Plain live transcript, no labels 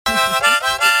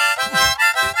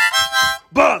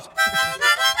Buffs!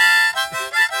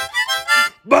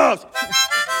 Buffs!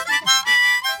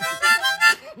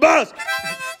 Buffs!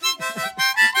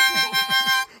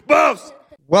 Buffs!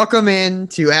 Welcome in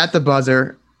to At the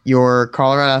Buzzer, your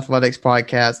Colorado Athletics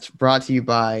podcast, brought to you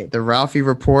by the Ralphie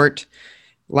Report.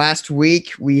 Last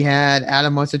week, we had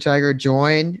Adam Munsterteiger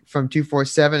join from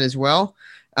 247 as well,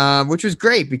 which was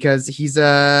great because he's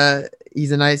a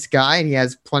nice guy and he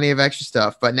has plenty of extra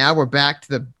stuff. But now we're back to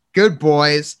the good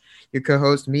boys. Your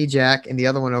co-host, me, Jack, and the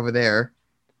other one over there,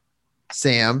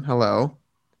 Sam. Hello.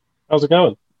 How's it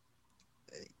going?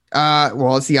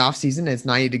 Well, it's the off season. It's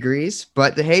 90 degrees,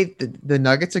 but the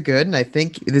Nuggets are good, and I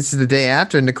think this is the day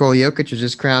after Nikola Jokic was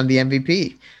just crowned the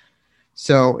MVP,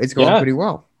 so it's going pretty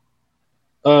well.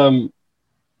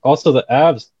 Also, the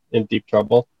Avs in deep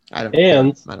trouble. I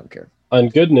don't care. On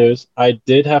good news, I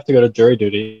did have to go to jury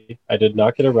duty. I did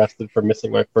not get arrested for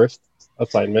missing my first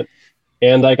assignment,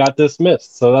 and I got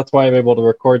dismissed. So that's why I'm able to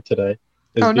record today.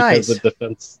 Oh, nice.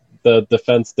 The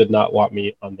defense did not want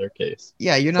me on their case.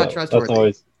 Yeah, you're not trustworthy. That's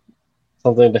always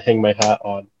something to hang my hat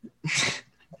on.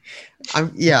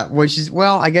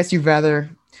 I guess you'd rather,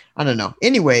 I don't know.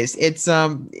 Anyways, it's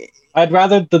I'd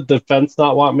rather the defense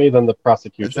not want me than the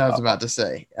prosecution. That's what I was about to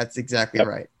say. That's exactly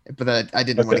right. But I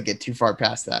didn't want to get too far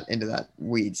past that, into that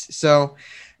weeds. So,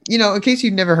 in case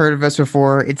you've never heard of us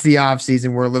before, it's the off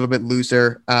season. We're a little bit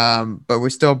looser, but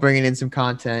we're still bringing in some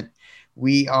content.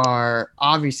 We are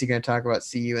obviously going to talk about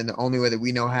CU in the only way that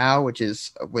we know how, which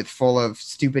is with full of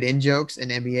stupid in-jokes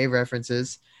and NBA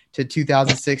references to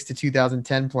 2006 to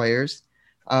 2010 players.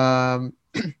 And,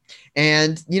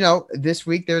 this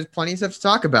week there's plenty of stuff to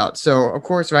talk about. So, of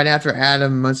course, right after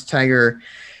Adam Munsterteiger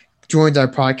joins our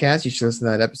podcast, you should listen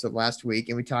to that episode last week,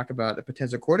 and we talk about a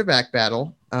potential quarterback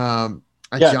battle. Adam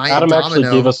actually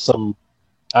gave us some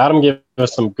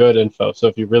good info. So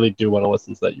if you really do want to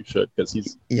listen to that, you should, because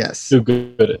he's too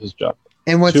good at his job.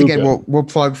 And once again, we'll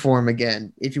plug for him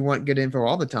again. If you want good info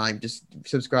all the time, just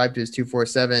subscribe to his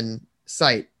 247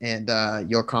 site, and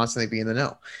you'll constantly be in the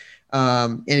know.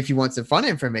 And if you want some fun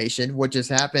information, what just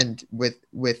happened with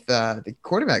the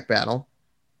quarterback battle,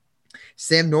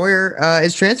 Sam Neuer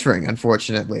is transferring,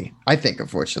 unfortunately.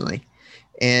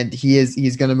 And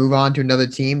he's going to move on to another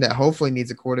team that hopefully needs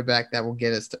a quarterback that will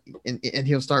get us and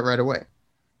he'll start right away.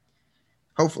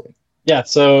 Hopefully.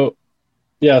 So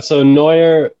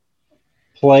Neuer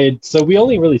played. So we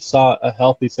only really saw a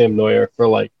healthy Sam Neuer for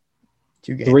like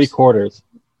 2 games. 3 quarters.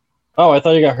 Oh, I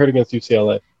thought he got hurt against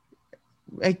UCLA.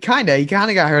 He kind of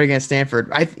got hurt against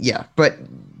Stanford. But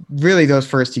really those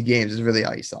first 2 games is really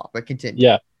all you saw. But continue.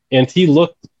 Yeah, and he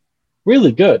looked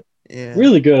really good. Yeah.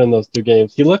 Really good in those 2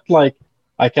 games. He looked like,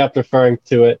 I kept referring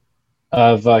to it,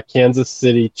 of Kansas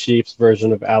City Chiefs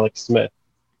version of Alex Smith,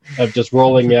 of just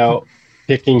rolling out,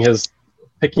 picking his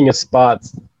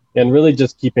spots, and really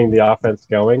just keeping the offense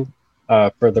going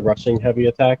for the rushing heavy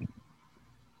attack.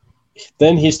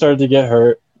 Then he started to get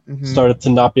hurt, started to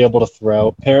not be able to throw.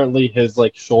 Apparently his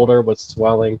shoulder was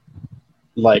swelling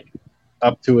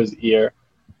up to his ear,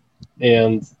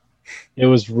 and it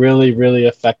was really, really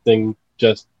affecting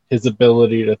just his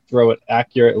ability to throw it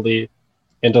accurately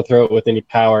and to throw it with any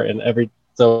power.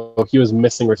 So he was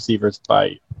missing receivers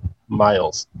by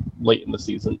miles late in the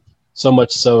season. So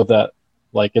much so that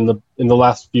in the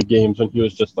last few games when he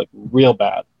was just real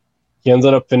bad, he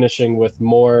ended up finishing with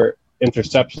more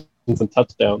interceptions and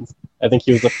touchdowns. I think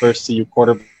he was the first CU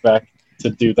quarterback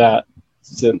to do that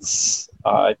since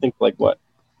Connor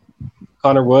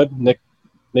Wood, Nick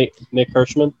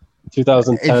Hirschman,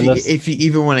 2010. If you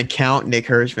even want to count Nick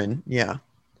Hirschman, yeah.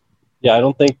 Yeah, I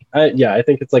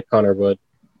think it's Connor Wood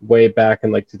way back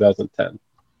in 2010.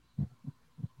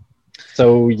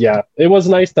 So yeah, it was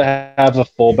nice to have a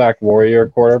fullback warrior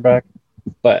quarterback,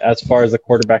 but as far as the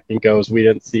quarterbacking goes, we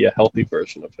didn't see a healthy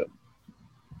version of him.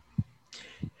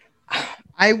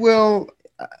 I will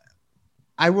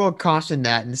caution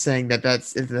that in saying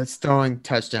that's throwing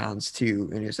touchdowns to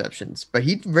interceptions, but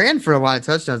he ran for a lot of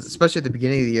touchdowns, especially at the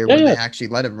beginning of the year when they actually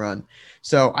let him run.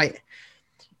 So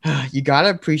you got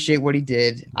to appreciate what he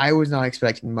did. I was not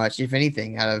expecting much, if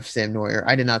anything, out of Sam Neuer.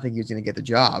 I did not think he was going to get the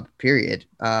job, period.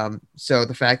 So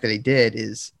the fact that he did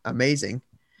is amazing.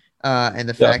 And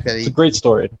the fact that it's a great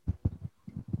story.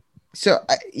 So,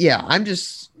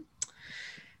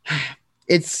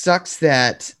 it sucks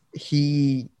that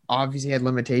he obviously had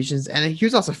limitations, and he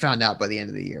was also found out by the end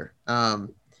of the year.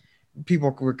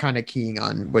 People were kind of keying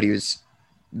on what he was,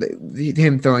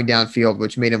 him throwing downfield,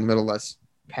 which made him a little less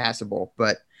passable,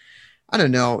 but I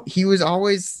don't know. He was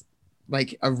always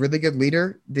a really good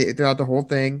leader throughout the whole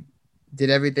thing. Did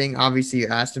everything. Obviously, you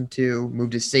asked him to move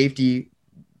to safety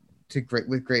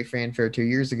with great fanfare 2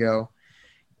 years ago.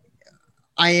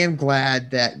 I am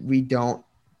glad that we don't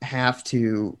have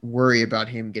to worry about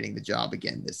him getting the job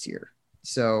again this year.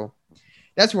 So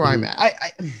that's where I'm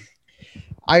at.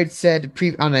 I said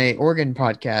on a Oregon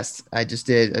podcast I just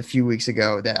did a few weeks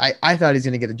ago that I thought he's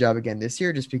going to get the job again this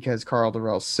year just because Carl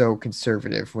Durrell's so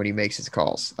conservative when he makes his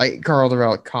calls. Like Carl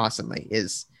Durrell constantly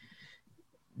is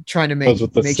trying to make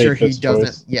sure he doesn't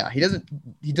choice. Yeah, he doesn't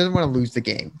want to lose the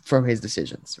game from his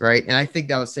decisions, right? And I think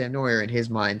that was Sam Neuer in his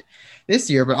mind this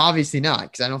year, but obviously not,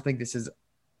 because I don't think this is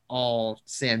all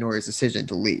Sam Neuer's decision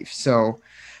to leave. So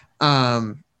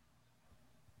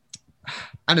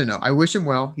I don't know. I wish him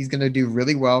well. He's going to do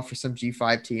really well for some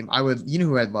G5 team.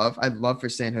 Who I'd love? I'd love for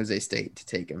San Jose State to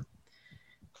take him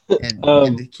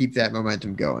and to keep that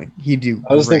momentum going. He'd do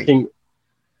I was great. Thinking,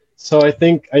 so I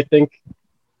think,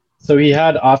 so he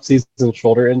had off-season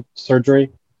shoulder surgery,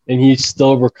 and he's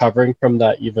still recovering from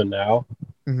that even now.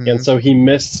 Mm-hmm. And so he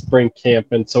missed spring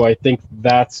camp, and so I think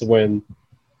that's when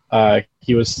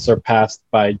he was surpassed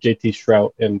by JT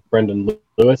Shrout and Brendan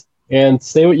Lewis. And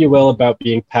say what you will about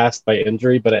being passed by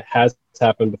injury, but it has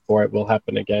happened before. It will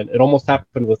happen again. It almost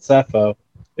happened with Cepho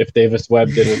if Davis Webb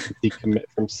didn't decommit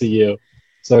from CU.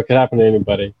 So it could happen to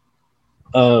anybody.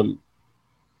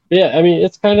 Yeah, I mean,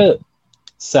 it's kind of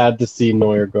sad to see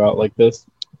Neuer go out like this.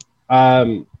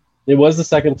 It was the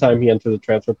second time he entered the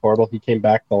transfer portal. He came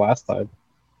back the last time.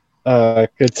 I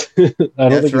don't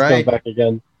think he's coming back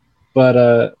again.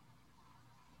 But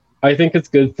I think it's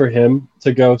good for him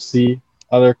to go see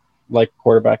other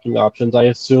quarterbacking options. I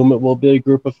assume it will be a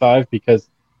group of 5, because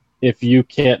if you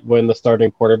can't win the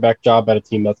starting quarterback job at a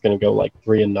team that's going to go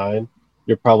 3-9,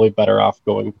 you're probably better off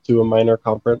going to a minor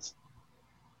conference.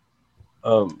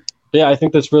 Yeah, I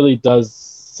think this really does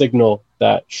signal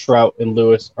that Shrout and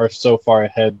Lewis are so far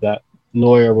ahead that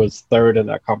Neuer was third in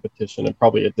that competition, and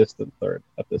probably a distant third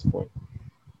at this point.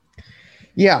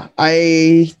 Yeah,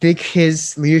 I think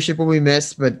his leadership will be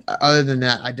missed, but other than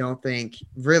that, I don't think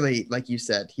really, like you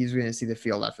said, he's going to see the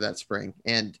field after that spring.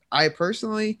 And I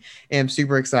personally am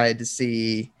super excited to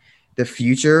see the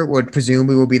future, what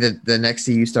presumably will be the next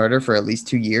CU starter for at least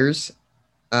 2 years,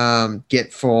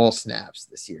 get full snaps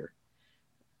this year.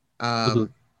 And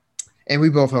we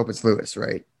both hope it's Lewis,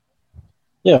 right?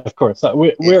 Yeah, of course.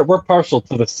 We're partial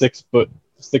to the 6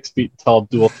 feet tall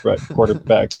dual threat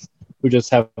quarterbacks who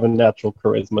just have a natural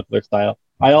charisma to their style.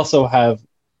 I also have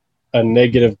a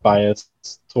negative bias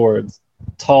towards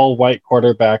tall white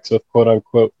quarterbacks with quote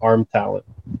unquote arm talent.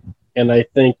 And I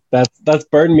think that's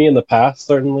burned me in the past,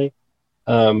 certainly.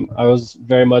 I was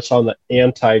very much on the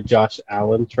anti-Josh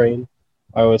Allen train.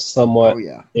 I was somewhat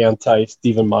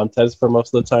anti-Steven Montez for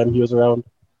most of the time he was around.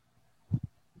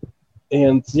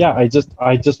 And yeah, I just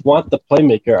want the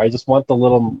playmaker. I just want the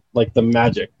little, the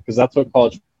magic, because that's what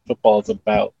college football is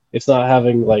about. It's not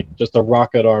having just a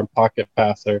rocket arm pocket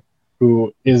passer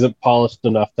who isn't polished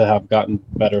enough to have gotten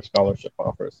better scholarship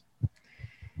offers.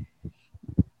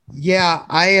 Yeah,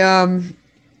 I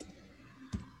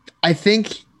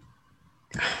think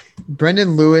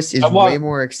Brendan Lewis is way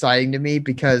more exciting to me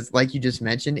because, like you just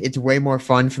mentioned, it's way more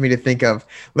fun for me to think of.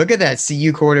 Look at that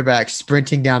CU quarterback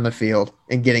sprinting down the field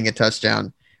and getting a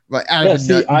touchdown.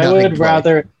 I would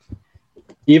rather,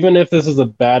 even if this is a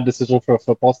bad decision from a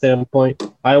football standpoint,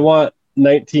 I want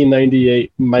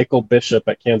 1998 Michael Bishop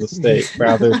at Kansas State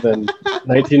rather than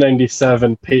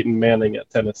 1997 Peyton Manning at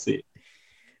Tennessee.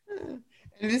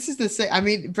 And this is the same. I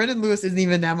mean, Brendan Lewis isn't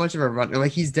even that much of a runner.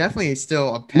 He's definitely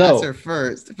still a passer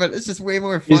first, but it's just way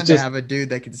more fun to have a dude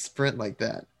that can sprint like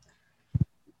that.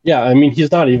 Yeah, I mean,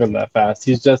 he's not even that fast.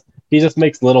 He just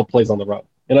makes little plays on the run,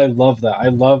 and I love that. I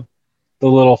love the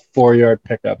little 4-yard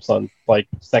pickups on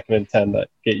 2nd and 10 that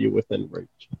get you within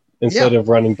reach instead of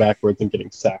running backwards and getting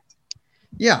sacked.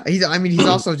 Yeah, he's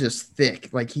also just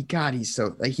thick. He's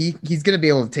so he's gonna be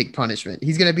able to take punishment.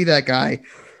 He's gonna be that guy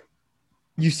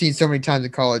you've seen so many times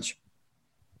in college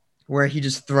where he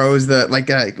just throws a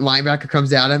linebacker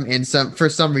comes at him, and for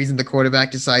some reason the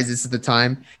quarterback decides this is the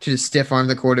time to just stiff arm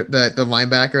the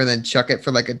linebacker and then chuck it for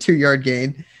a 2-yard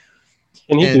gain.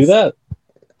 Can he do that?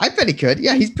 I bet he could.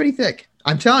 Yeah, he's pretty thick.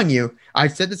 I'm telling you,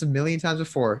 I've said this a million times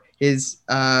before. His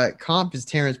comp is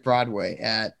Terrence Broadway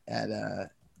at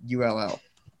ULL,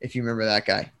 if you remember that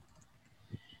guy.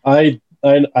 I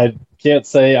can't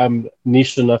say I'm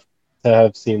niche enough to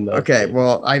have seen that. Okay,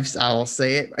 well, I'll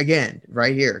say it again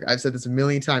right here. I've said this a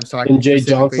million times. In Jay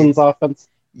Johnson's offense?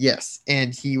 Yes,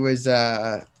 and he was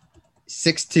 6'2",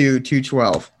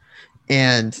 212,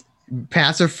 and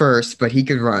passer first, but he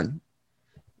could run.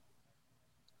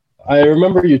 I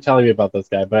remember you telling me about this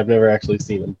guy, but I've never actually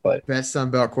seen him play. Best Sun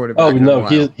Belt quarterback. Oh no,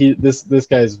 this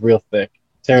guy's real thick.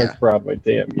 Terrence Broadway,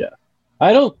 damn, yeah.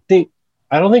 I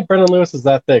I don't think Brendan Lewis is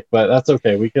that thick, but that's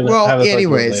okay. We can have Well, this argument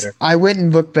anyways, later. I went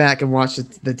and looked back and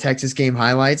watched the Texas game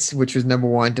highlights, which was number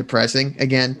one, depressing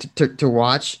again to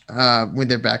watch. When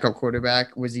their backup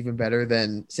quarterback was even better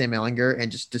than Sam Ehlinger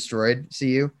and just destroyed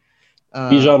CU.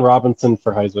 Bijan Robinson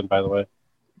for Heisman, by the way.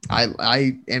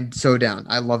 I am so down.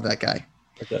 I love that guy.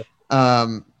 Okay.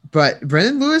 But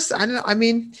Brendan Lewis, I don't know. I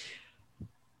mean,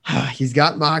 he's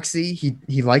got moxie.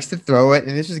 He likes to throw it,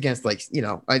 and this was against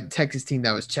a Texas team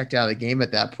that was checked out of the game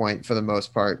at that point for the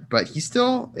most part. But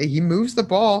he moves the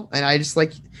ball, and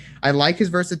I like his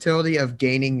versatility of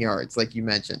gaining yards, like you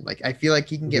mentioned. Like I feel like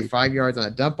he can get 5 yards on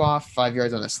a dump off, 5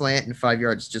 yards on a slant, and 5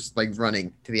 yards just like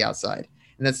running to the outside,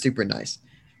 and that's super nice.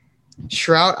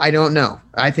 Shrout, I don't know.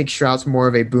 I think Shrout's more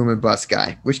of a boom and bust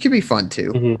guy, which could be fun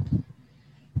too. Mm-hmm.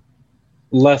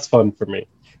 Less fun for me.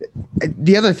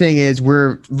 The other thing is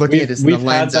we're looking at this in the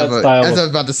lens of as I was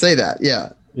about to say that.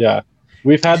 Yeah. Yeah.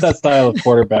 We've had that style of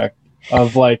quarterback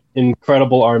of like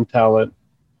incredible arm talent,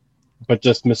 but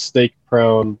just mistake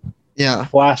prone. Yeah.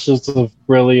 Flashes of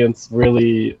brilliance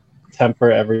really temper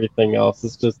everything else.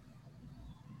 It's just,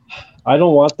 I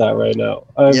don't want that right now.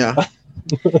 Yeah.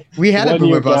 We had a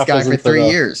boomer bust guy for 3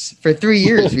 years. For 3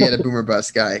 years, we had a boomer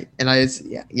bust guy. And I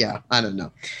don't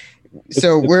know.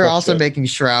 So we're also making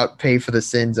Shrout pay for the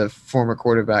sins of former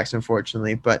quarterbacks,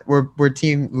 unfortunately. But we're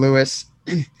Team Lewis,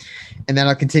 and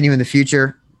that'll continue in the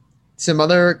future. Some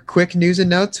other quick news and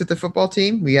notes with the football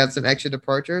team. We had some extra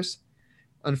departures,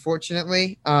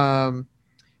 unfortunately.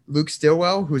 Luke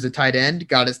Stillwell, who's a tight end,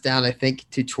 got us down, I think,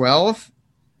 to 12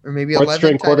 or maybe 11.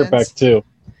 Fourth-string quarterback too.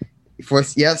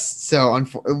 Yes. So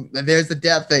there's the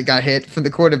depth that got hit from the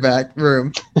quarterback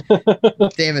room.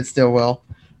 Damn it, Stillwell.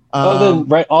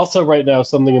 Right now,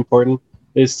 something important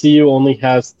is CU only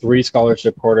has 3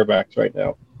 scholarship quarterbacks right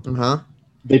now.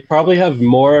 They probably have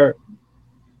more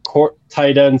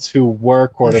tight ends who were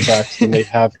quarterbacks than they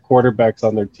have quarterbacks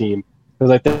on their team,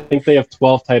 because I think they have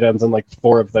 12 tight ends and like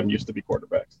 4 of them used to be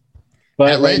quarterbacks.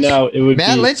 But right now it would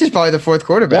Matt Lynch is probably the 4th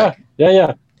quarterback.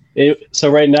 Yeah. So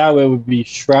right now it would be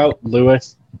Shrout,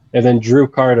 Lewis, and then Drew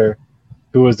Carter,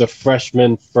 who was a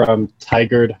freshman from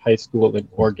Tigard High School in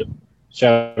Oregon.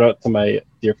 Shout out to my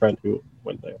dear friend who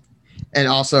went there. And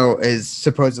also is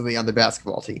supposedly on the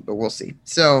basketball team, but we'll see.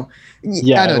 So,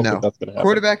 I don't know.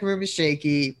 Quarterback room is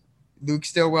shaky. Luke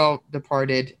Stillwell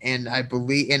departed, and I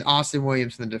believe Austin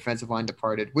Williams from the defensive line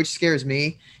departed, which scares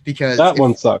me because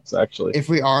one sucks, actually. If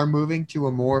we are moving to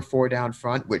a more 4-down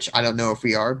front, which I don't know if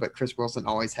we are, but Chris Wilson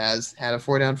always has had a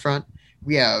 4-down front,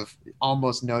 we have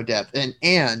almost no depth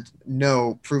and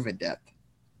no proven depth.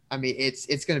 I mean, it's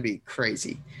going to be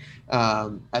crazy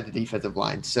at the defensive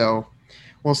line. So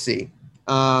we'll see.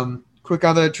 Quick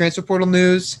other transfer portal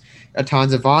news.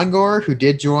 Atanza Vongor, who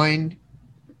did join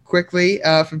quickly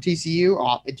from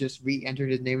TCU, it just re-entered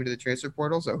his name into the transfer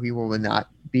portal, so he will not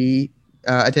be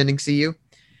attending CU.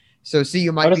 So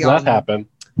CU might be on. How does that happen?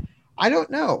 I don't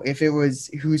know if it was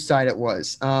whose side it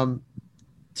was.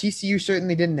 TCU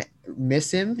certainly didn't miss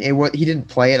him. He didn't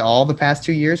play at all the past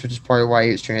 2 years, which is part of why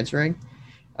he was transferring.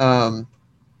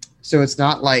 So it's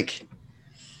not like,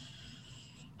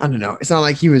 I don't know. It's not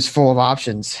like he was full of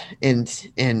options and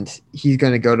he's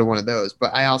going to go to one of those.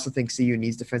 But I also think CU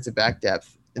needs defensive back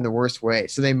depth in the worst way.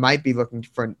 So they might be looking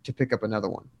to pick up another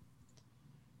one.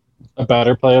 A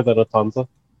better player than Atanza?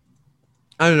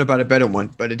 I don't know about a better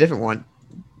one, but a different one.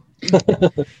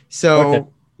 So, okay.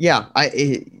 Yeah,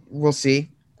 we'll see.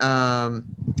 And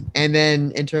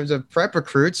then in terms of prep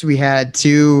recruits, we had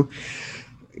 2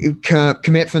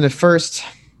 commit from the first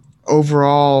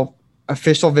overall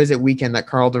official visit weekend that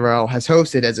Carl Durrell has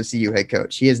hosted as a CU head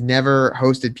coach. He has never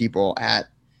hosted people at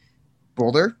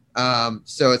Boulder.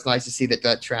 So it's nice to see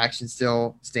that traction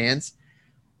still stands.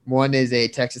 One is a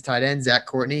Texas tight end, Zach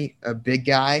Courtney, a big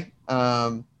guy.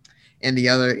 And the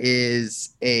other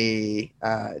is a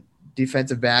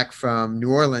defensive back from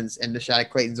New Orleans and the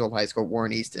Shattuck Clayton's old high school,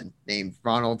 Warren Easton, named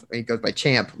Ronald. He goes by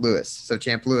Champ Lewis. So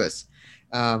Champ Lewis,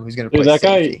 who's going to play that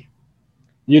safety. Guy,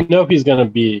 you know he's going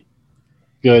to be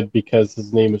good because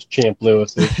his name is Champ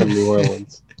Lewis and he's from New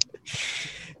Orleans.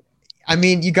 I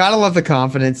mean, you got to love the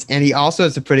confidence, and he also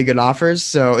has some pretty good offers.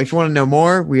 So if you want to know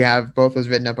more, we have both those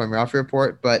written up on Ralphie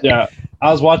Report. But yeah,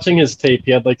 I was watching his tape.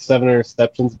 He had like 7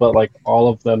 interceptions, but like all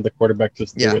of them, the quarterback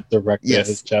just threw it directly at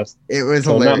his chest. It was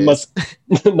hilarious.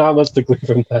 Not much to glean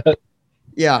from that.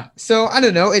 Yeah, so I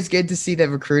don't know. It's good to see that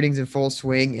recruiting's in full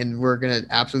swing, and we're gonna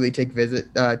absolutely take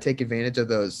advantage of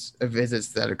those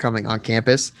visits that are coming on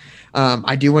campus.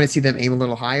 I do want to see them aim a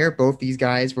little higher. Both these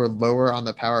guys were lower on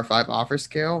the Power 5 offer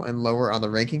scale and lower on the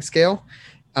ranking scale.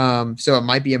 So it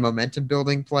might be a momentum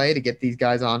building play to get these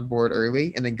guys on board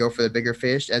early and then go for the bigger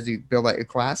fish as you build out your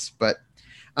class. But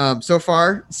So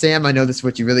far, Sam, I know this is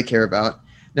what you really care about.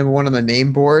 Number one on the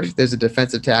name board, there's a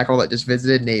defensive tackle that just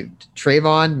visited named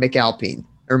Trayvon McAlpine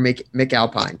or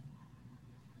McAlpine.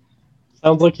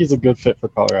 Sounds like he's a good fit for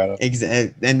Colorado.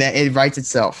 And that it writes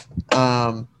itself.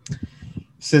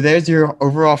 So there's your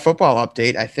overall football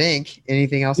update. I think.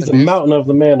 Anything else? He's a mountain of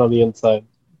the man on the inside.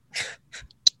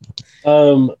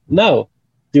 No.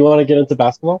 Do you want to get into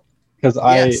basketball? Because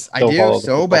Yes, I don't do, follow the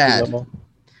so football bad. team that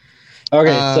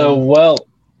well. Okay,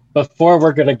 before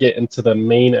we're gonna get into the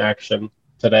main action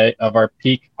today of our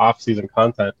peak off-season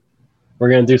content, we're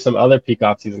gonna do some other peak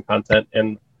off-season content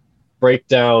and break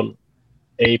down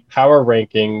a power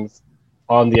rankings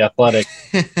on the Athletic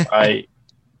by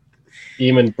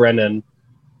Eamon Brennan.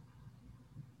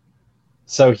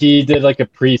 So he did like a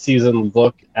preseason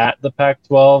look at the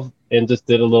Pac-12 and just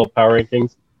did a little power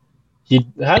rankings. He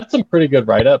had some pretty good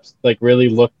write-ups, like really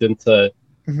looked into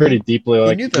pretty deeply.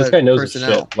 Like knew this the guy knows his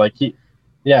personnel. shit.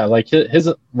 Like his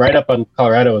write-up on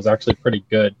Colorado is actually pretty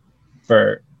good.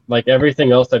 For like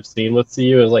everything else I've seen with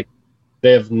CU is like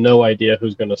they have no idea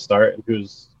who's going to start and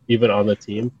who's even on the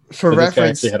team. For But this guy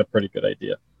reference, actually had a pretty good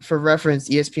idea.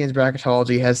 ESPN's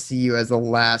bracketology has CU as the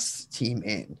last team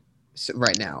in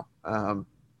right now,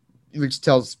 which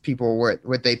tells people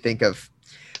what they think of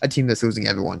a team that's losing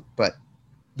everyone. But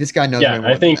this guy knows way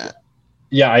more than that.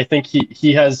 Yeah, I think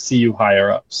he has CU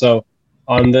higher up. So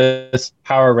on this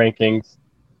power rankings,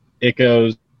 it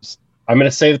goes. I'm going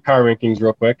to say the power rankings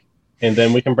real quick, and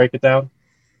then we can break it down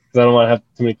because I don't want to have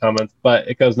too many comments. But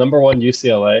it goes number 1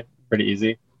 UCLA, pretty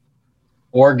easy.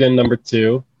 Oregon number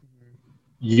 2,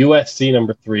 USC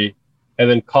number 3, and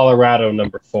then Colorado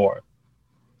number 4.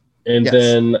 And Yes.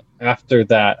 then after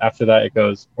that it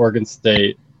goes Oregon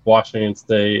State, Washington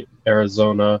State,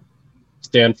 Arizona,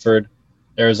 Stanford,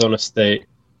 Arizona State,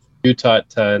 Utah at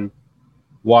 10,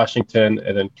 Washington,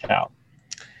 and then Cal.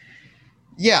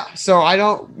 Yeah,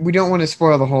 so we don't want to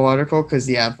spoil the whole article because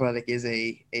The Athletic is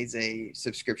a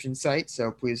subscription site.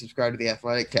 So please subscribe to The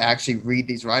Athletic to actually read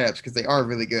these write-ups because they are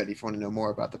really good if you want to know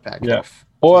more about the Pac-12. Yeah.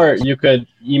 Or you could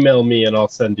email me and I'll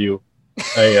send you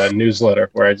a newsletter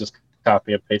where I just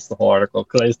copy and paste the whole article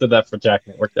because I just did that for Jack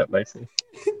and it worked out nicely.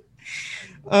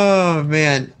 Oh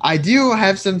man, I do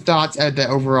have some thoughts at the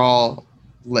overall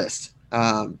list.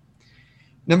 Number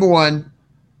 1,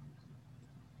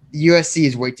 USC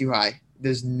is way too high.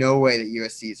 There's no way that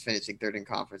USC is finishing third in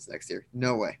conference next year.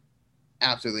 No way.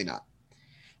 Absolutely not.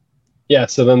 Yeah,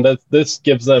 so then this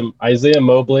gives them Isaiah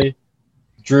Mobley,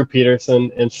 Drew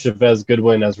Peterson, and Chavez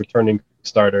Goodwin as returning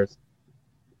starters.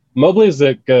 Mobley is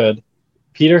good.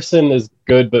 Peterson is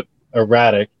good but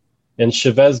erratic. And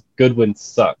Chavez Goodwin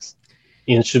sucks.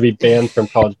 And should be banned from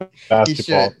college basketball. He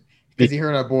should. Because he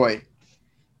hurt our boy.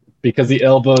 Because he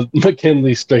elbowed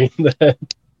McKinley straight in the head.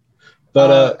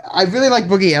 But I really like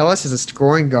Boogie Ellis as a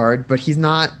scoring guard, but he's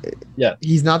not. Yeah,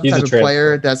 he's not the he's type a of transfer.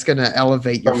 player that's going to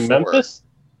elevate your from floor. Memphis?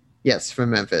 Yes,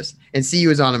 from Memphis. And CU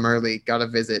was on him early, got a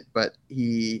visit, but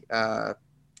he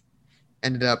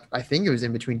ended up. I think it was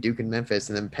in between Duke and Memphis,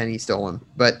 and then Penny stole him.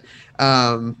 But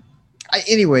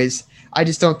anyways, I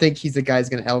just don't think he's the guy who's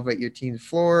going to elevate your team's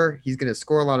floor. He's going to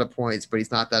score a lot of points, but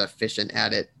he's not that efficient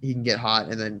at it. He can get hot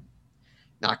and then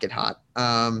not get hot.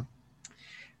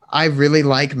 I really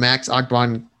like Max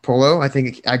Agbonkpolo. I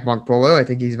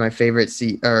think he's my favorite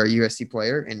USC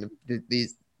player, and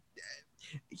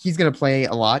he's going to play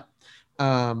a lot.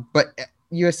 But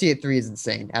USC at 3 is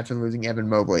insane after losing Evan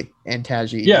Mobley and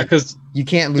Tajee. Yeah, because you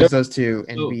can't lose those two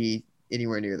and be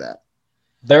anywhere near that.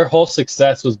 Their whole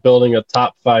success was building a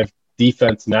top 5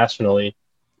 defense nationally,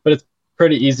 but it's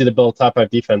pretty easy to build a top 5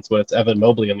 defense when it's Evan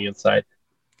Mobley on the inside.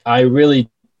 I really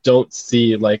don't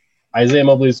see Isaiah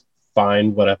Mobley's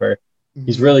fine, whatever.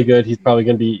 He's really good. He's probably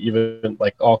going to be even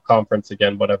all conference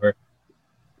again, whatever.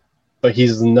 But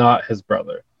he's not his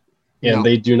brother. And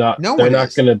they're not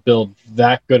going to build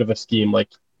that good of a scheme.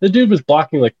 The dude was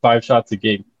blocking 5 shots a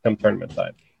game come tournament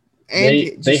time.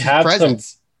 And they have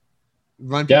presence.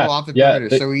 Run people off the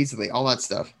perimeter so easily, all that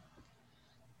stuff.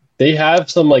 They have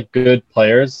some good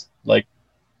players, like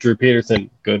Drew Peterson,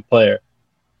 good player.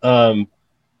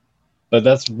 But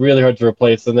that's really hard to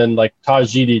replace. And then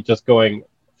Tajidi just going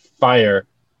fire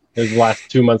his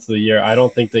last 2 months of the year. I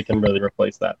don't think they can really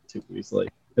replace that too easily.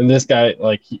 And this guy,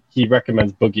 he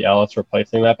recommends Boogie Ellis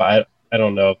replacing that, but I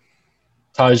don't know if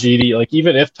Tajidi,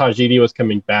 even if Tajidi was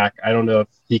coming back, I don't know if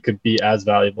he could be as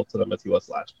valuable to them as he was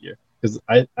last year. Because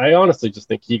I honestly just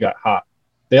think he got hot.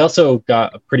 They also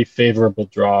got a pretty favorable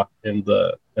draw in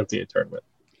the NCAA tournament.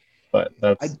 But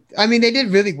that's they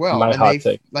did really well. My hot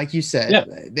take. Like you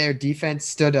said, their defense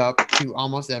stood up to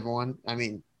almost everyone.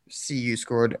 CU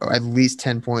scored at least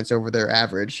 10 points over their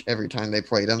average every time they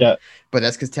played them. Yeah. But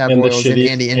that's because Tab And the Boyles and shitty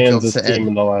Andy Enfield Kansas team in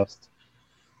said. the last.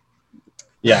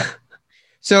 Yeah.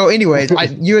 So, anyways,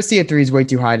 USC at 3 is way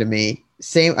too high to me.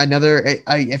 Same,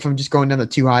 if I'm just going down the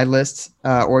too high list,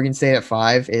 Oregon State at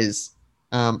 5 is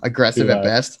aggressive Too at high.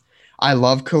 best. I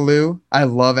love Kalu. I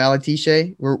love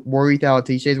Alatiche. Warith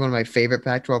Alatiche is one of my favorite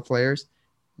Pac-12 players.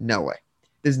 No way.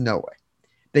 There's no way.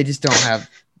 They just don't have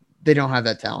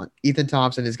that talent. Ethan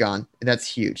Thompson is gone. That's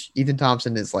huge. Ethan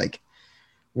Thompson is like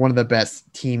one of the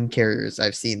best team carriers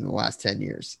I've seen in the last 10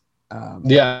 years.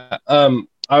 Yeah. I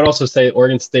would also say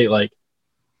Oregon State, like,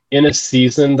 in a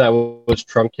season that was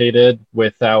truncated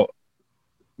without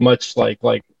much like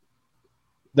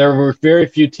there were very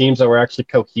few teams that were actually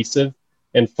cohesive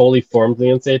and fully formed in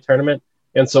the NCAA tournament.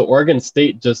 And so Oregon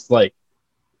State just like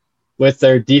with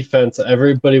their defense,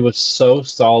 everybody was so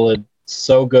solid,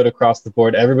 so good across the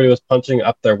board. Everybody was punching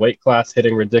up their weight class,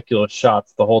 hitting ridiculous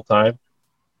shots the whole time.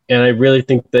 And I really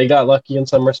think they got lucky in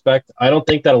some respect. I don't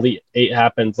think that Elite 8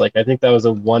 happens. Like, I think that was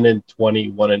a 1 in 20,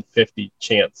 1 in 50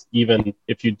 chance, even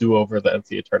if you do over the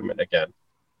NCAA tournament again.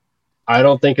 I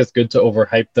don't think it's good to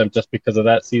overhype them just because of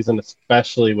that season,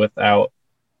 especially without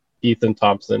Ethan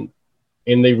Thompson.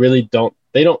 And they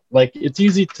don't, like, it's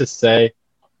easy to say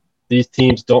these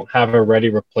teams don't have a ready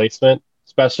replacement,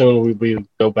 especially when we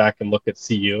go back and look at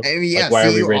CU. I mean, yeah, like, why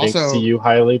are we CU rating also- CU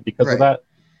highly because Right. of that?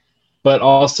 But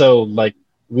also, like,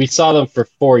 we saw them for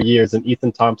 4 years, and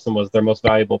Ethan Thompson was their most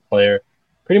valuable player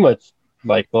pretty much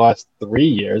like the last 3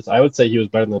 years. I would say he was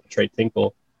better than Trey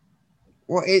Tinkle.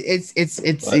 Well, it's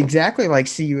But- exactly like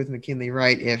CU with McKinley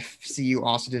Wright. If CU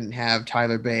also didn't have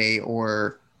Tyler Bay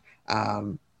or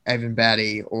Evan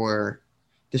Batty or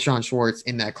Deshaun Schwartz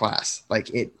in that class, like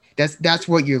that's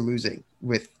what you're losing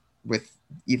with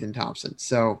Ethan Thompson.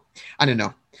 So I don't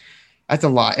know. That's a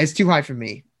lot. It's too high for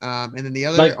me. And then the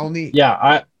other Like, only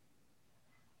Yeah,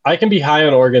 I can be high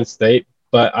on Oregon State,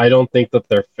 but I don't think that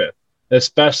they're fifth,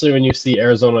 especially when you see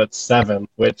Arizona at 7th,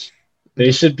 which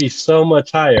they should be so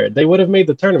much higher. They would have made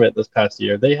the tournament this past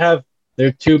year. They have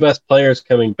their 2 best players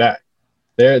coming back.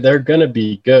 They're gonna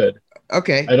be good.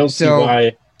 okay. I don't see so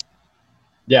why.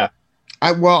 Yeah,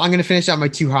 I'm going to finish out my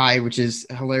too high, which is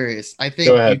hilarious. I think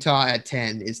Go ahead. Utah at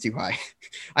 10 is too high.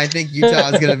 I think Utah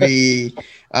is going to be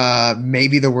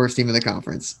maybe the worst team in the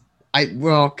conference.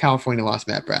 California lost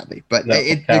Matt Bradley, but no,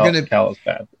 they're Cal, going to. Cal is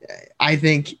bad. I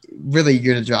think really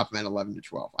you're going to drop them at 11 to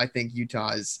 12. I think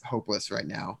Utah is hopeless right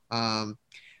now.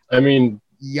 I mean,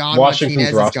 Jan Washington's Martinez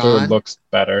is roster gone. looks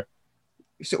better.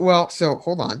 So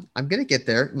hold on. I'm going to get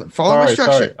there. Follow my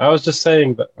structure. Sorry. I was just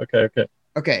saying that. Okay.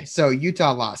 Okay, so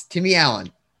Utah lost Timmy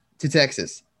Allen to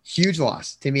Texas. Huge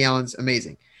loss. Timmy Allen's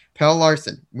amazing. Pell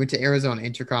Larson went to Arizona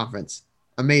interconference.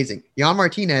 Amazing. Jan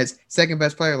Martinez, second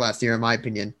best player last year, in my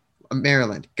opinion.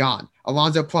 Maryland, gone.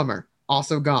 Alonzo Plummer,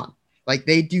 also gone. Like,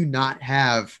 they do not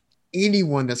have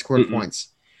anyone that scored points.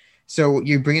 So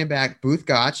you're bringing back Booth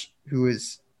Gotch, who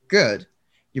is good.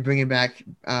 You're bringing back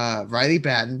Riley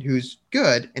Batten, who's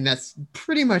good, and that's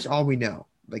pretty much all we know.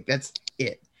 Like, that's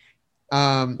it.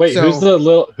 Wait,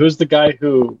 who's the guy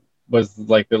who was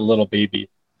like the little baby?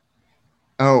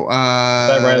 Oh, Is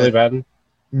that Riley Batten?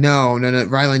 No,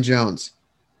 Rylan Jones.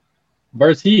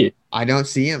 Where's he? I don't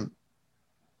see him.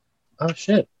 Oh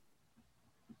shit.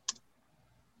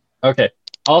 Okay.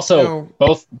 Also,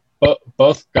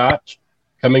 both Gotch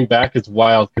coming back is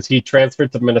wild because he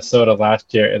transferred to Minnesota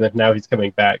last year and then now he's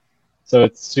coming back. So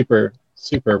it's super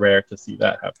rare to see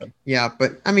that happen. Yeah,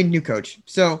 but I mean, new coach.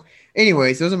 So,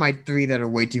 anyways, those are my 3 that are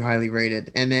way too highly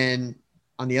rated. And then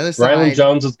on the other side, Rylan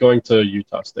Jones is going to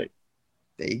Utah State.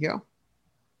 There you go.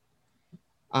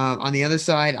 On the other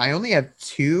side, I only have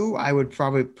 2 I would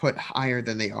probably put higher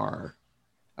than they are.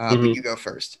 But you go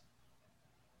first.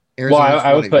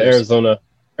 I would put Arizona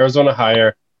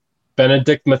higher.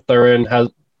 Benedict Mathurin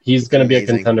he's going to be a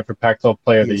contender for Pac-12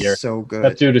 Player of the Year. So good.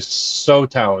 That dude is so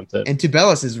talented. And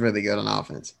Tubelis is really good on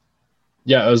offense.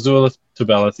 Yeah, Azuolas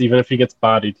Tubelis. Even if he gets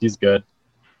bodied, he's good.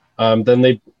 Then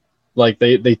they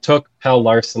took Pell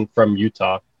Larson from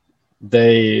Utah.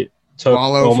 They took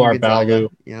Omar Balu.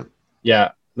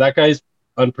 Yeah, that guy's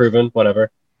unproven.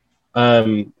 Whatever.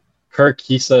 Kirk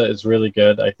Kisa is really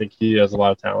good. I think he has a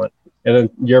lot of talent. And then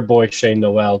your boy Shane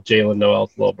Noel, Jalen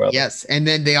Noel's little brother. Yes, and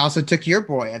then they also took your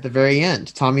boy at the very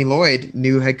end. Tommy Lloyd,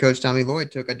 new head coach Tommy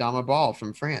Lloyd, took Adama Ball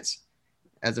from France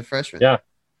as a freshman. Yeah.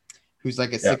 Who's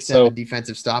like a 6'7"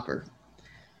 defensive stopper.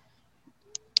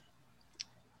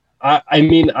 I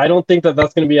mean, I don't think that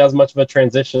that's going to be as much of a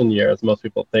transition year as most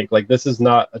people think. Like, this is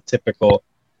not a typical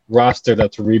roster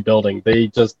that's rebuilding. They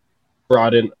just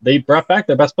brought back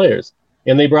their best players,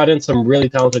 and they brought in some really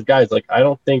talented guys. Like, I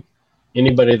don't think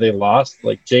anybody they lost.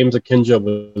 Like James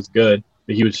Akinjo was good,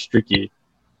 but he was streaky.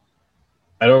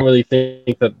 I don't really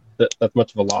think that's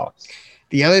much of a loss.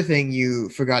 The other thing you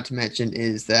forgot to mention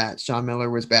is that Sean Miller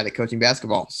was bad at coaching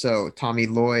basketball. So Tommy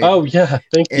Lloyd Oh yeah,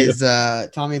 thank you. is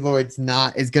Tommy Lloyd's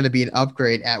is going to be an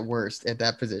upgrade at worst at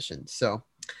that position. So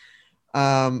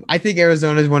I think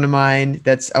Arizona is one of mine.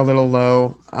 That's a little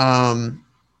low.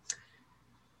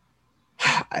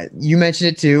 You mentioned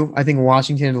it too. I think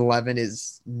Washington at 11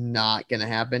 is not going to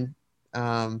happen.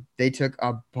 They took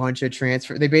a bunch of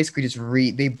transfer. They basically just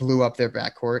they blew up their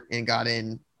backcourt and got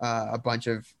in a bunch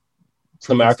of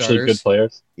some actually starters. Good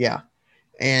players. Yeah.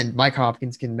 And Mike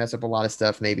Hopkins can mess up a lot of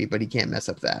stuff maybe, but he can't mess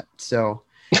up that. So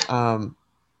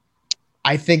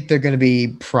I think they're going to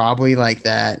be probably like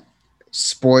that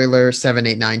spoiler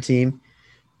 7-8-9 team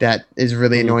that is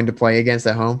really annoying to play against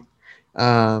at home.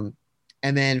 And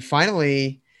then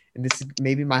finally, and this is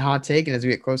maybe my hot take, and as we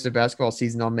get closer to basketball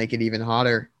season, I'll make it even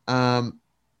hotter. I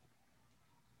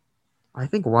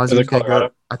think Wazoo was going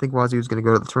to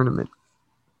go to the tournament.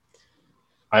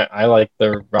 I like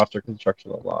their roster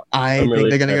construction a lot. I think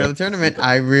they're going to go to the tournament.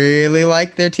 I really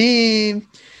like their team.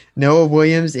 Noah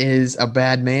Williams is a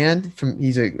bad man.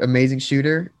 He's an amazing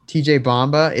shooter. TJ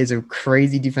Bamba is a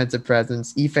crazy defensive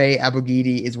presence. Ife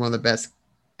Abogidi is one of the best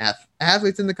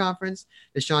athletes in the conference.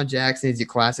 Deshaun Jackson is your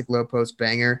classic low post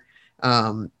banger.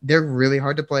 They're really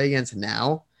hard to play against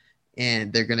now,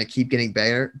 and they're going to keep getting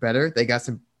better. They got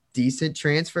some decent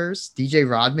transfers. DJ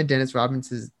Rodman, Dennis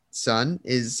Rodman's son,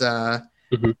 is a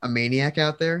maniac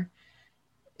out there.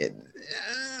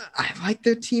 I like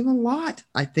their team a lot.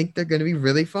 I think they're going to be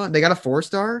really fun. They got a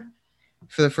 4-star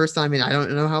for the first time in I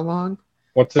don't know how long.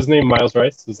 What's his name? Miles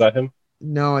Rice? Is that him?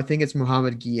 No, I think it's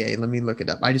Muhammad Gueye. Let me look it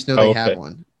up. I just know they have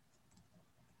one.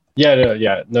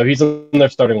 Yeah. No, he's in their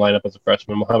starting lineup as a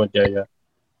freshman. Muhammad Gueye.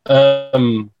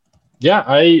 Yeah,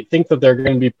 I think that they're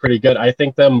going to be pretty good. I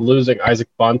think them losing Isaac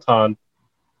Bonton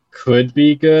could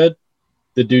be good.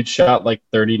 The dude shot like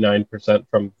 39%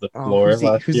 from the floor last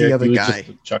year. Who's the other guy? Just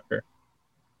a chucker.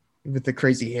 With the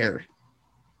crazy hair.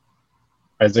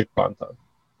 Isaac Bonton.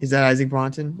 Is that Isaac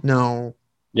Bonton? No.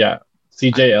 Yeah.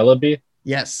 CJ Ellaby?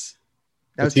 Yes.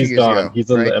 That was 2 he's years gone. ago. He's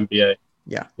in the NBA.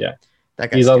 Yeah.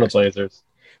 That he's on the Blazers.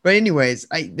 But anyways,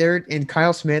 and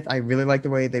Kyle Smith, I really like the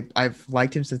way I've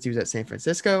liked him since he was at San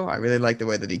Francisco. I really like the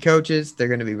way that he coaches. They're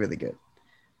going to be really good.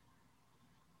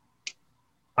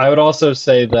 I would also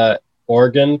say that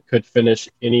Oregon could finish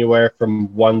anywhere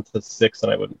from 1 to 6,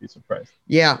 and I wouldn't be surprised.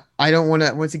 Yeah, I don't want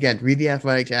to, once again, read the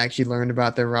Athletic to actually learn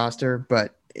about their roster,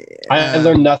 but I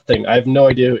learned nothing. I have no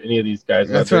idea who any of these guys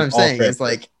are. That's what I'm saying. It's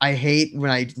like I hate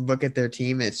when I look at their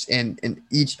team. And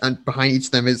behind each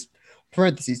of them is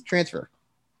parentheses transfer.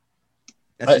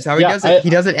 That's just how he does it. He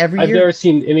does it every year. I've never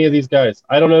seen any of these guys.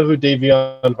 I don't know who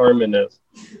Davion Harmon is.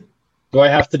 Do I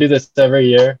have to do this every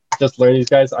year? Just learn these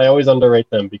guys? I always underrate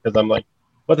them because I'm like,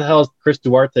 what the hell is Chris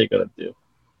Duarte going to do?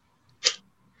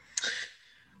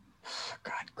 Oh,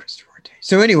 God, Chris Duarte.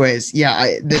 So anyways,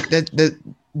 yeah,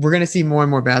 we're going to see more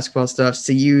and more basketball stuff.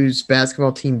 CU's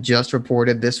basketball team just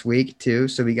reported this week too.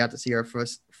 So we got to see our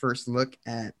first look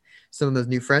at some of those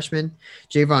new freshmen.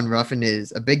 Javon Ruffin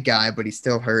is a big guy, but he's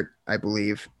still hurt, I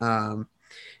believe.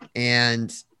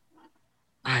 And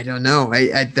I don't know.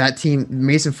 That team,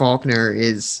 Mason Faulkner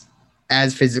is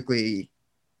as physically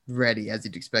ready as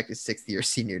you'd expect a 6th-year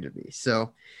senior to be.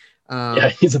 So, yeah,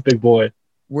 he's a big boy.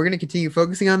 We're going to continue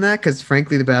focusing on that because,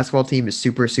 frankly, the basketball team is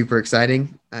super, super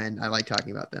exciting, and I like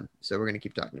talking about them. So we're going to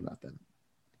keep talking about them.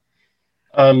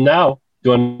 Now, do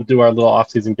you want to do our little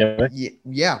off-season gimmick?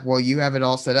 Yeah. Well, you have it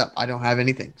all set up. I don't have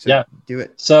anything. So do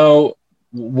it. So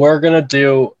we're going to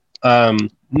do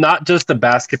not just a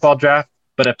basketball draft,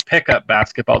 but a pickup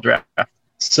basketball draft.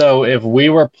 So if we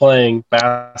were playing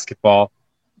basketball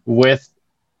with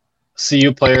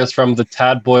CU players from the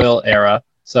Tad Boyle era,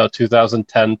 so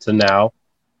 2010 to now,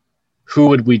 who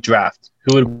would we draft?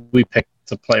 Who would we pick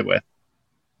to play with?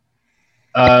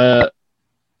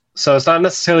 So it's not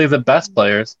necessarily the best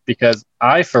players because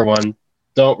I, for one,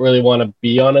 don't really want to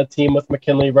be on a team with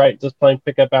McKinley Wright just playing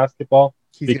pickup basketball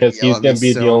because he's going to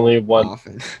be the only one.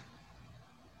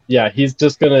 Yeah, he's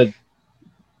just going to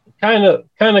kind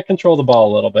of control the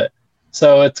ball a little bit.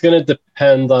 So it's going to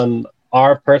depend on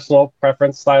our personal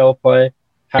preference style of play,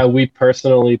 how we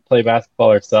personally play basketball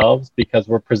ourselves, because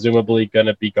we're presumably going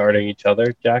to be guarding each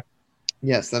other, Jack.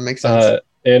 Yes, that makes sense.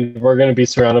 And we're going to be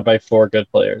surrounded by 4 good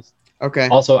players. Okay.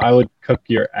 Also, I would cook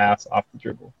your ass off the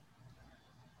dribble.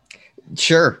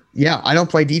 Sure. Yeah, I don't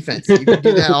play defense. You can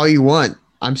do that all you want.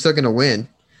 I'm still going to win.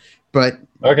 But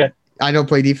okay, I don't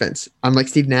play defense. I'm like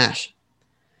Steve Nash.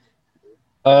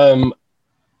 I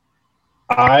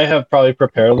I have probably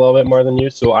prepared a little bit more than you,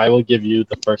 so I will give you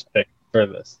the first pick for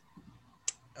this.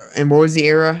 And what was the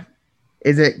era?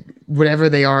 Is it whatever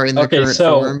they are in the Okay, current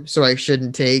so form? So I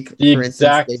shouldn't take, the for instance,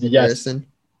 exact David yes. Harrison.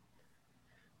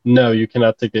 No, you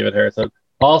cannot take David Harrison.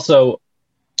 Also,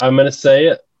 I'm going to say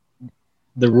it.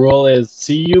 The rule is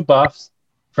CU buffs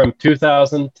from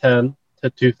 2010 to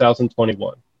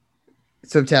 2021.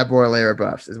 So tabloid era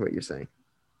buffs is what you're saying.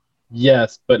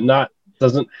 Yes, but not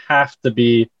doesn't have to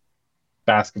be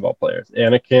basketball players,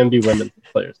 and it can be women's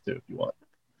players too if you want.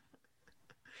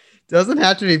 Doesn't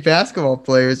have to be basketball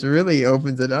players. It really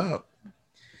opens it up.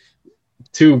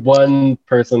 To one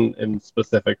person in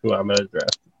specific who I'm going to address.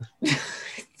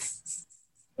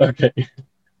 Okay.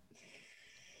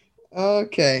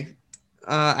 Okay.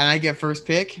 And I get first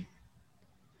pick.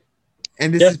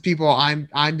 And this Yeah. is people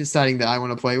I'm deciding that I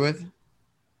want to play with.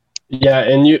 Yeah,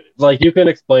 and you can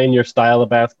explain your style of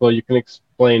basketball. You can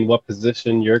explain what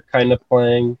position you're kind of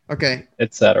playing, Okay.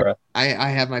 etc. I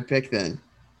have my pick then.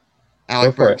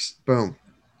 Alec for it. Burks. Boom.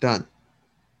 Done.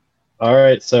 All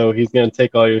right, so he's going to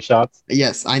take all your shots.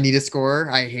 Yes, I need a scorer.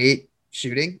 I hate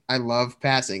shooting. I love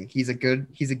passing. He's a good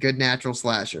natural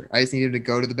slasher. I just need him to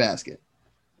go to the basket.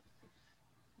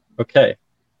 Okay.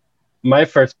 My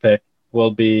first pick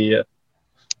will be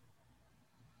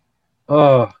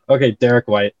Derek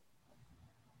White.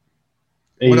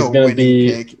 What He's a going to winning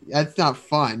be pick. That's not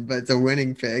fun, but it's a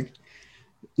winning pick.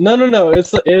 No.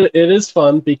 It is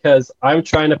fun because I'm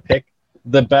trying to pick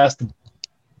the best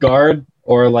guard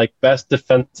or like best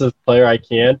defensive player I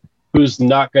can who's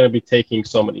not going to be taking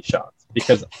so many shots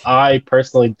because I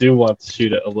personally do want to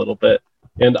shoot it a little bit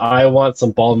and I want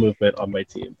some ball movement on my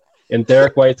team. And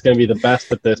Derek White's going to be the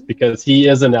best at this because he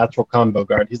is a natural combo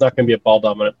guard. He's not going to be a ball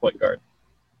dominant point guard.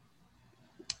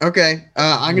 Okay,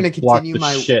 I'm going to Block continue the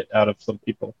my shit out of some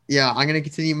people. Yeah, I'm going to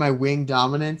continue my wing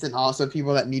dominance and also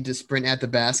people that need to sprint at the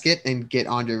basket and get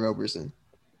Andre Roberson.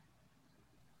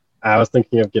 I was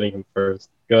thinking of getting him first.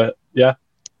 Go ahead. Yeah.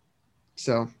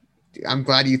 So I'm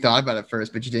glad you thought about it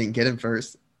first, but you didn't get him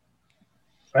first.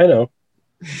 I know.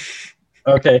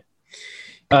 Okay.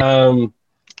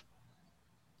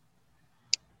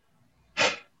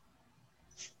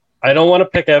 I don't want to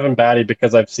pick Evan Batty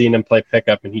because I've seen him play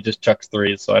pickup and he just chucks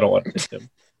threes, so I don't want to pick him.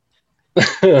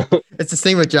 It's the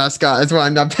same with Josh Scott. That's why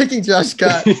I'm not picking Josh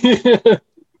Scott.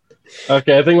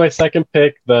 Okay, I think my second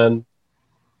pick then.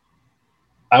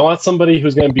 I want somebody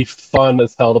who's going to be fun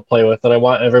as hell to play with, and I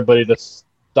want everybody to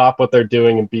stop what they're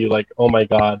doing and be like, "Oh my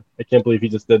god, I can't believe he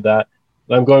just did that."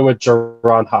 And I'm going with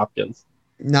Jaron Hopkins.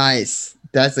 Nice.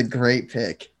 That's a great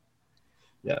pick.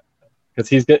 Yeah, because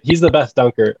he's the best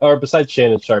dunker, or besides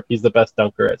Shannon Sharp, he's the best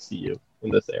dunker at CU in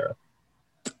this era.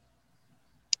 I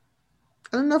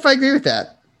don't know if I agree with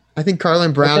that. I think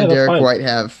Carlin Brown Okay, and that's Derek fine. White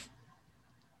have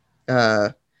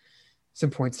some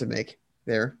points to make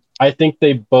there. I think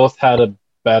they both had a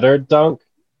better dunk,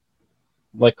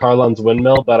 like Carlin's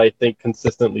windmill, but I think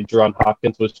consistently Jaron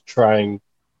Hopkins was trying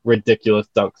ridiculous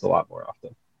dunks a lot more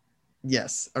often.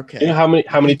 Yes. Okay. You know how many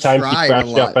times he tried crashed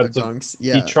a the lot of offensive? dunks.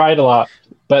 Yeah. He tried a lot,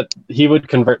 but he would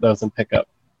convert those and pick up.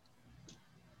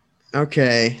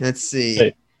 Okay. Let's see.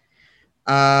 Hey.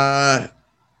 Oh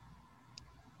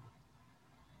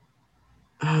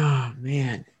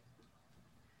man.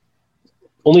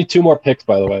 Only 2 more picks,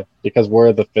 by the way, because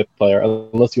we're the 5th player,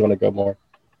 unless you want to go more.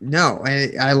 No,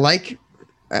 I like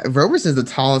Roberson's the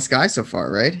tallest guy so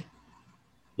far, right?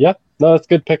 Yeah, no, that's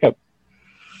good pickup.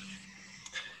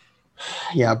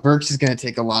 Yeah, Burks is going to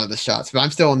take a lot of the shots, but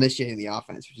I'm still initiating the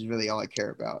offense, which is really all I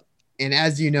care about. And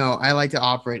as you know, I like to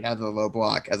operate out of the low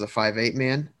block as a 5'8"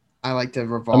 man. I like to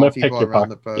revolve pick people your around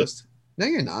the pocket. post. No,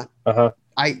 you're not. Uh-huh.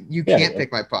 You Yeah, can't yeah.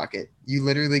 pick my pocket. You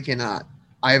literally cannot.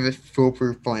 I have a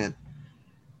foolproof plan.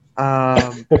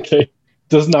 Okay.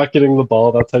 Just not getting the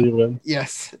ball, that's how you win.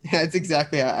 Yes, that's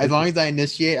exactly how. As long as I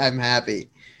initiate, I'm happy.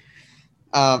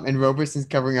 And Roberson's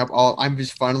covering up all. I'm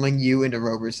just funneling you into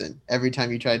Roberson every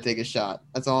time you try to take a shot.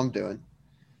 That's all I'm doing.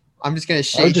 I'm just gonna I would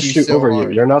shake just you shoot so over hard.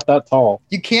 you. You're not that tall.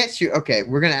 You can't shoot. Okay,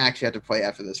 we're gonna actually have to play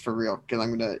after this for real because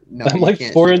I'm gonna. No, I'm you like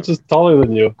can't 4 shoot inches taller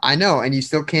than you. I know, and you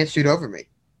still can't shoot over me.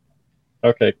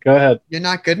 Okay, go ahead. You're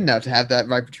not good enough to have that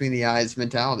right between the eyes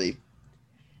mentality.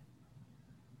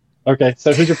 Okay,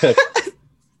 so who's your pick?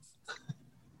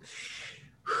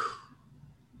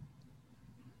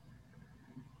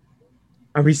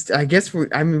 Are we? I guess we.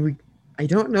 I mean, we. I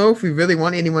don't know if we really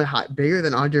want anyone bigger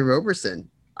than Andre Roberson.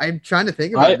 I'm trying to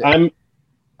think about it.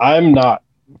 I'm not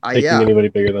taking Yeah. anybody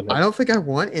bigger than him. I don't think I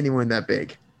want anyone that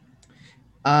big.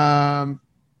 I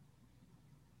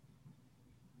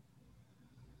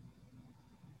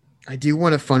do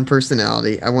want a fun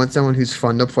personality. I want someone who's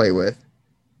fun to play with.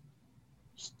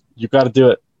 You got to do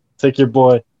it. Take your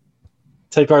boy.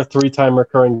 Take our 3-time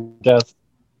recurring guest.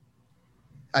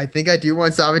 I think I do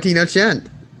want Sabatino Chen.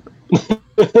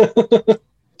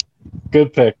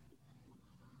 Good pick.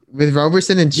 With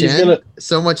Roberson and Chen,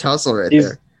 so much hustle right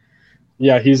there.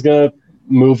 Yeah, he's going to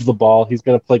move the ball. He's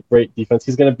going to play great defense.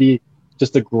 He's going to be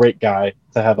just a great guy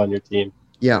to have on your team.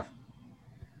 Yeah.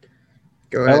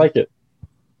 Go ahead. I like it.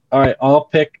 All right, I'll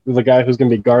pick the guy who's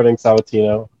going to be guarding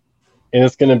Sabatino, and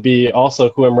it's going to be also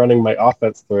who I'm running my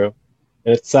offense through,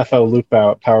 and it's Sefo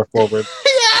Lupao, power forward.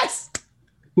 Yes!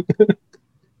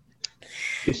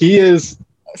 He is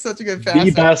such a good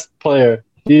the best player.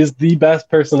 He is the best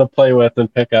person to play with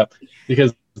and pick up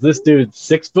because this dude,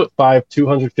 6'5",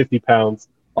 250 pounds.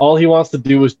 All he wants to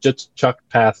do is just chuck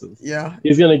passes. Yeah.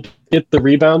 He's going to get the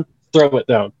rebound, throw it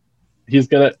down. He's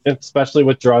going to, especially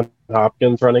with John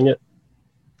Hopkins running it.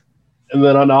 And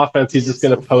then on offense, he's just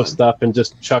going to post up and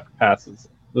just chuck passes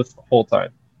this whole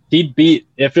time. He'd beat,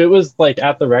 if it was like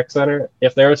at the rec center,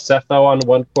 if there was Sefo on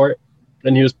one court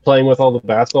and he was playing with all the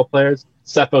basketball players,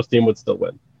 Sefo's team would still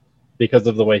win because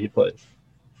of the way he plays.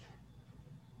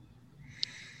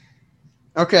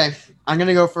 Okay, I'm going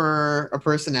to go for a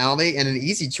personality and an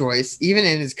easy choice, even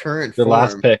in his current Your form.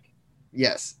 last pick.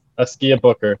 Yes. Askia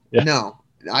Booker. Yeah. No.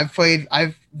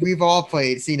 We've all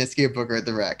seen Askia Booker at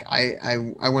the rec. I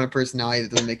want a personality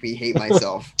that doesn't make me hate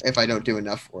myself if I don't do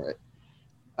enough for it.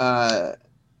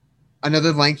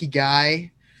 Another lanky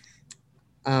guy,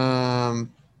 and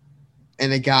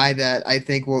a guy that I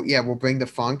think will bring the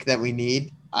funk that we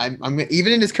need. I'm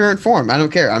even in his current form. I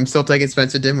don't care. I'm still taking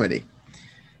Spencer Dinwiddie.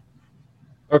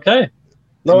 Okay.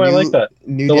 No, I like that.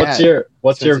 So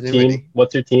what's your team? Dinwiddie.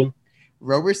 What's your team?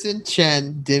 Roberson,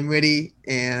 Chen, Dinwiddie,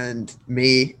 and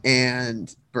me,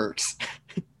 and Burks.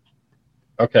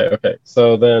 Okay.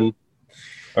 So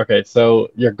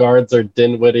your guards are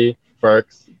Dinwiddie,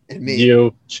 Burks, And me.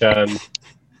 you, Chen,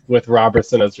 with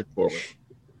Robertson as your forward.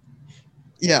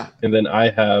 Yeah. And then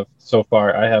I have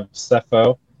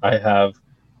Sefo, I have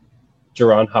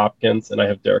Jaron Hopkins, and I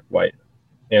have Derek White,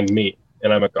 and me,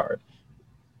 and I'm a guard.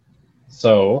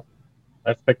 So I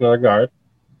have to pick another guard.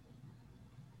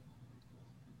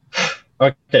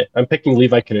 Okay, I'm picking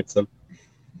Levi Knudsen.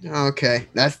 Okay.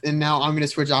 And now I'm gonna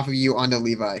switch off of you onto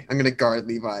Levi. I'm gonna guard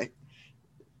Levi.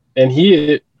 And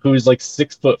he, who's like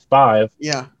 6'5",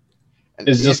 Yeah.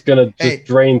 is just gonna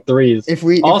drain threes. If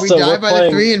we die by the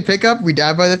three and pick up, we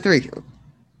die by the three.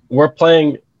 We're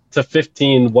playing to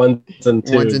 15 ones and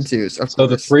twos. Ones and twos. Of so course.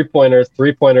 the three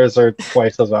pointers are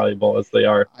twice as valuable as they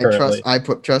are currently. I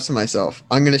put trust in myself.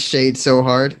 I'm gonna shade so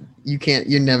hard.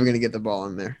 You're never gonna get the ball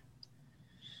in there.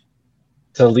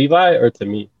 To Levi or to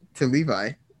me? To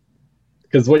Levi.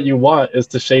 Because what you want is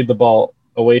to shade the ball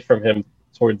away from him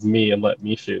towards me and let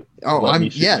me shoot.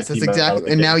 Yes, that's exactly.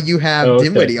 And now you have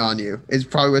Dinwiddie on you. Is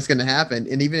probably what's going to happen.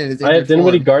 And even in his I have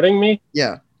Dinwiddie guarding me.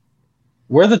 Yeah,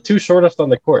 we're the two shortest on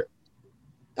the court.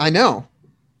 I know,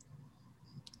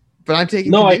 but I'm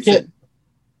taking. No, I can't.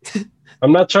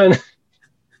 I'm not trying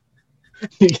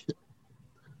to.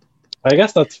 I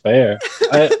guess that's fair.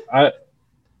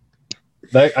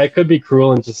 I could be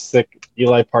cruel and just stick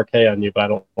Eli Parquet on you, but I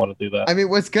don't want to do that. I mean,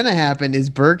 what's going to happen is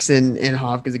Burks and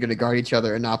Hopkins are going to guard each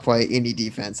other and not play any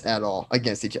defense at all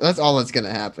against each other. That's all that's going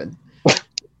to happen.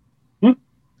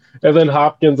 And then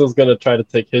Hopkins is going to try to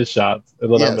take his shots,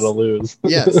 and then I'm going to lose.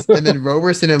 Yes, and then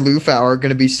Roberson and Lufau are going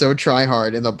to be so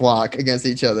try-hard in the block against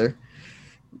each other.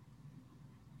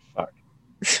 Fuck.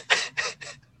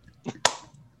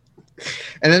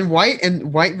 And then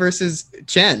White versus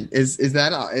Chen is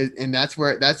that and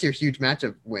that's your huge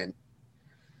matchup win.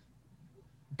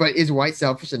 But is White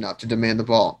selfish enough to demand the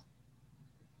ball?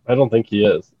 I don't think he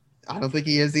is. I don't think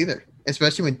he is either.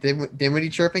 Especially when Dinwiddie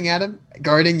chirping at him,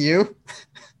 guarding you.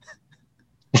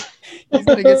 He's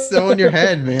gonna get so in your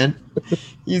head, man.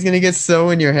 He's gonna get so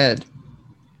in your head.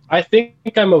 I think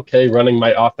I'm okay running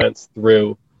my offense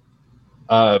through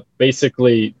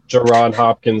basically Jaron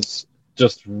Hopkins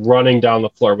just running down the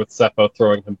floor with Sefo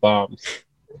throwing him bombs.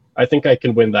 I think I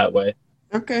can win that way.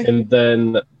 Okay. And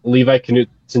then Levi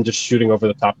Knudsen just shooting over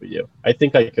the top of you. I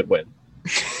think I could win.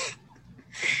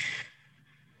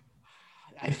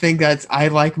 I think I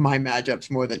like my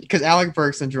matchups more than because Alec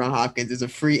Burks and Jaron Hopkins is a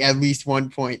free at least 1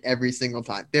 point every single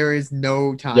time. There is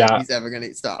no time he's ever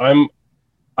gonna stop.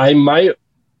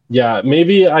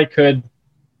 Maybe I could.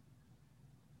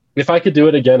 If I could do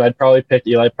it again, I'd probably pick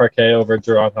Eli Parquet over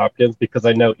Jaron Hopkins because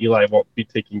I know Eli won't be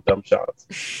taking dumb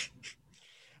shots.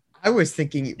 I was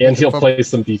thinking, and he'll play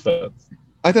some defense.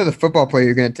 I thought the football player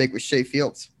you're going to take was Shea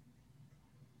Fields.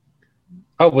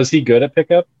 Oh, was he good at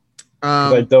pickup?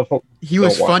 He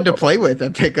was fun to play with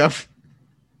at pickup.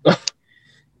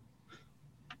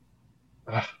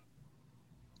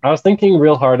 I was thinking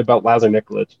real hard about Lazar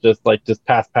Nikolic, just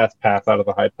pass out of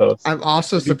the high post. I'm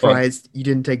also It'd be fun. surprised you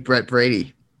didn't take Brett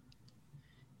Brady.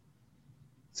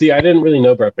 See, I didn't really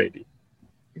know Brett Brady.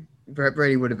 Brett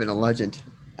Brady would have been a legend.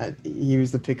 He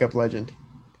was the pickup legend.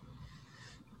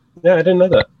 Yeah, I didn't know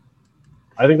that.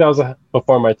 I think that was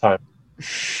before my time.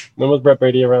 When was Brett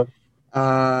Brady around?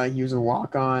 He was a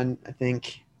walk-on, I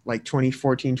think, like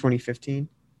 2014, 2015.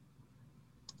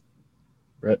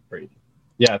 Brett Brady.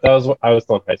 Yeah, I was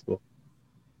still in high school.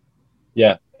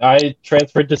 Yeah, I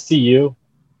transferred to CU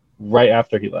right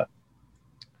after he left,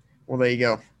 Well, there you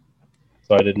go.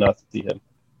 so I did not see him.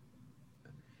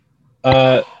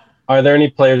 Are there any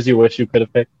players you wish you could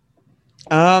have picked?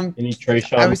 Any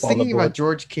Trayshawn? I was thinking about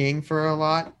George King for a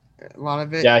lot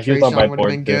of it. Yeah, he was on my Trayshawn would have board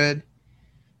been too. good.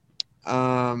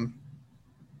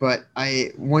 But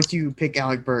once you pick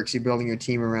Alec Burks, you're building your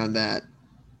team around that.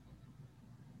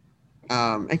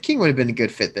 And King would have been a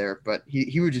good fit there, but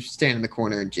he would just stand in the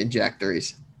corner and jack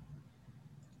threes.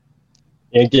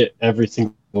 And get every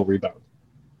single rebound.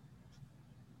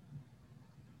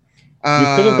 You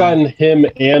could have gotten him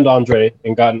and Andre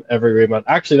and gotten every rebound.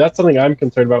 Actually, that's something I'm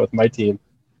concerned about with my team,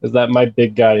 is that my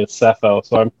big guy is Cepho,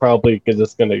 so I'm probably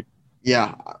just going to...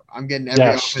 Yeah, I'm getting every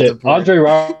offensive board. Andre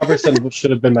Robertson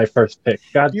should have been my first pick.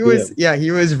 God he was, yeah,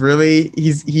 he was really...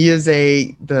 He is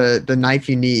the knife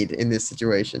you need in this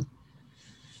situation.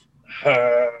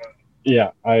 Yeah,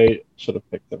 I should have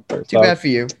picked him first. Too bad for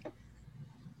you.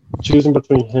 Choosing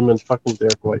between him and fucking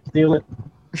Derek White. Damn it.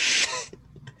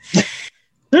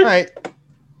 All right.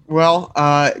 Well,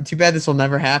 too bad this will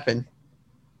never happen.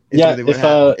 Yeah,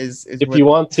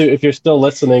 if you're still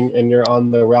listening and you're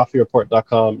on the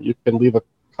RalphieReport.com, you can leave a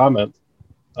comment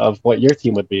of what your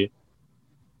team would be.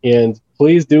 And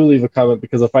please do leave a comment,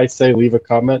 because if I say leave a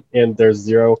comment and there's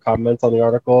 0 comments on the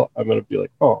article, I'm going to be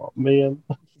like, oh, man.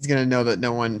 He's going to know that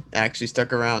no one actually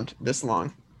stuck around this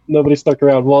long. Nobody stuck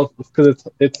around. Well, because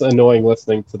it's annoying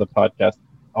listening to the podcast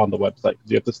on the website,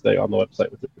 because you have to stay on the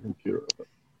website with your computer open.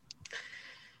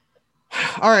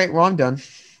 All right, well, I'm done.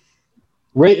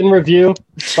 Rate and review,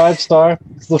 5-star.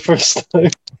 It's the first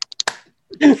time.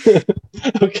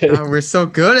 Okay. Oh, we're so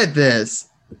good at this.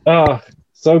 Oh,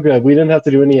 so good. We didn't have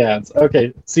to do any ads.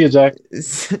 Okay, see you, Jack.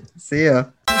 See ya.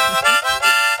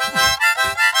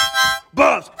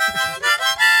 Boss!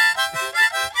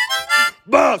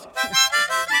 Boss!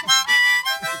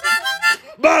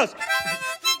 Boss!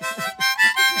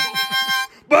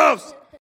 Boss!